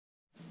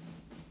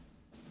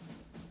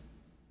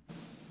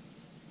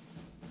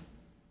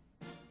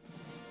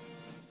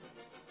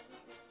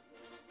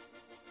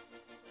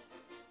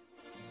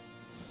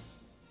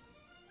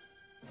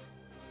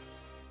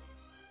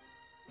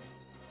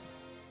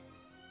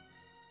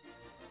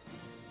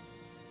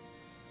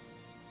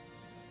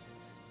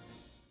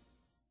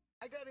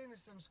into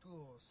some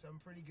schools, some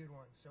pretty good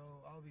ones, so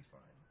I'll be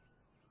fine.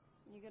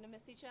 You gonna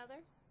miss each other?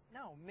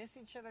 No, miss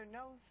each other?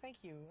 No,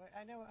 thank you.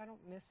 I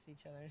don't miss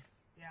each other.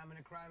 Yeah, I'm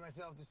gonna cry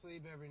myself to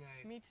sleep every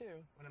night. Me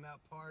too. When I'm out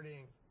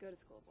partying. Go to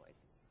school,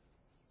 boys.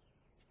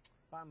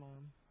 Bye,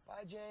 Mom.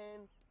 Bye,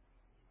 Jane.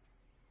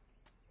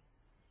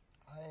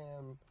 I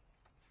am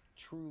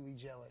truly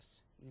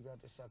jealous you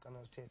got to suck on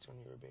those tits when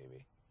you were a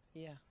baby.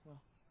 Yeah,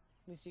 well,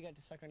 at least you got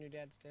to suck on your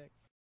dad's dick.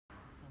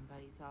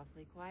 Somebody's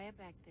awfully quiet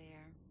back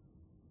there.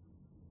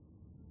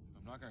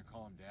 I'm not gonna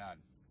call him Dad.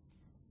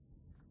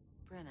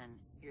 Brennan,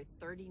 you're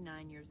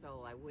 39 years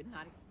old. I would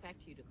not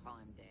expect you to call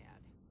him Dad.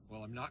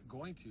 Well, I'm not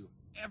going to,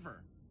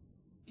 ever.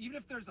 Even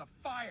if there's a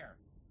fire.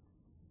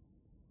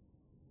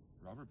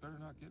 Robert better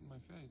not get in my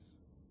face.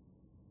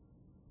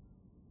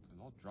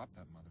 Because I'll drop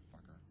that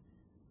motherfucker.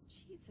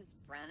 Jesus,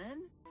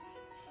 Brennan.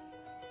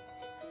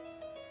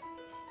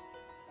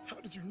 How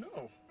did you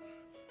know?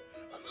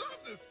 I love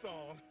this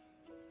song.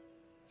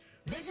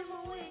 Making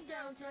my way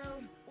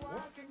downtown,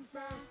 walking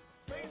fast,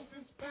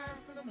 faces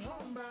past and I'm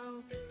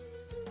homebound.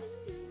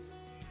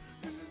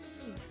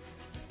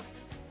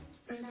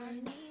 And I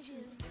need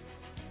you,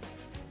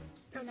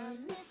 and I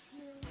miss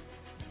you,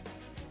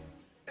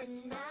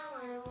 and now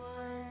I want